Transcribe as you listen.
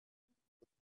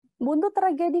Buntut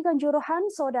Tragedi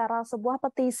Kanjuruhan, saudara, sebuah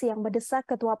petisi yang mendesak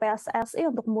Ketua PSSI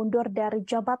untuk mundur dari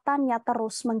jabatannya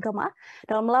terus menggema.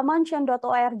 Dalam laman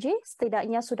chen.org,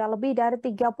 setidaknya sudah lebih dari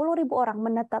 30.000 orang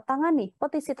menandatangani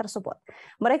petisi tersebut.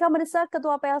 Mereka mendesak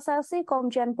Ketua PSSI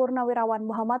Komjen Purnawirawan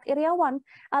Mochammad Iriawan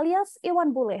alias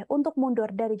Iwan Bule untuk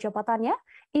mundur dari jabatannya,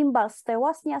 imbas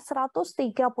tewasnya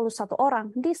 131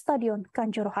 orang di Stadion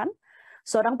Kanjuruhan.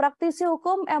 Seorang praktisi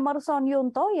hukum Emerson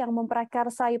Yuntho yang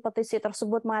memprakarsai petisi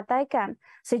tersebut mengatakan,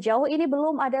 sejauh ini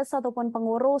belum ada satupun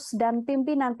pengurus dan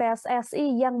pimpinan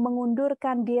PSSI yang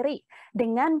mengundurkan diri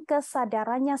dengan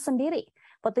kesadarannya sendiri.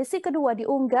 Petisi kedua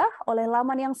diunggah oleh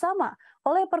laman yang sama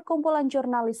oleh Perkumpulan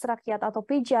Jurnalis Rakyat atau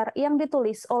Pijar yang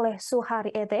ditulis oleh Suhari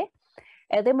Ete.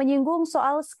 Ete menyinggung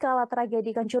soal skala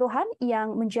tragedi Kanjuruhan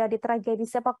yang menjadi tragedi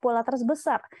sepak bola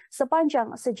terbesar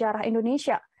sepanjang sejarah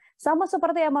Indonesia. Sama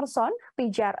seperti Emerson,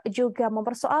 Pijar juga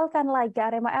mempersoalkan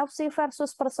laga Arema FC versus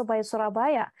Persebaya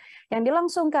Surabaya yang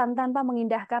dilangsungkan tanpa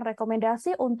mengindahkan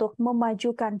rekomendasi untuk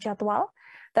memajukan jadwal.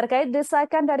 Terkait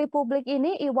desakan dari publik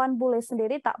ini, Iwan Bule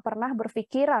sendiri tak pernah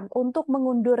berpikiran untuk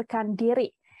mengundurkan diri.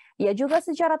 Ia juga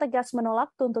secara tegas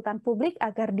menolak tuntutan publik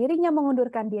agar dirinya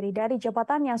mengundurkan diri dari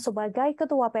jabatannya sebagai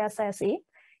Ketua PSSI.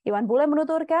 Iwan Bule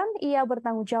menuturkan ia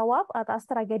bertanggung jawab atas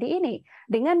tragedi ini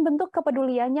dengan bentuk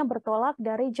kepeduliannya bertolak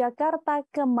dari Jakarta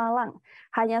ke Malang.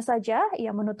 Hanya saja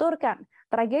ia menuturkan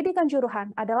tragedi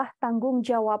Kanjuruhan adalah tanggung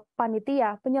jawab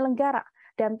panitia penyelenggara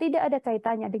dan tidak ada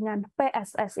kaitannya dengan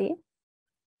PSSI.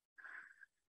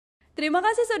 Terima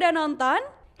kasih sudah nonton.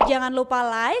 Jangan lupa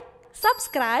like,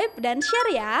 subscribe, dan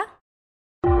share ya.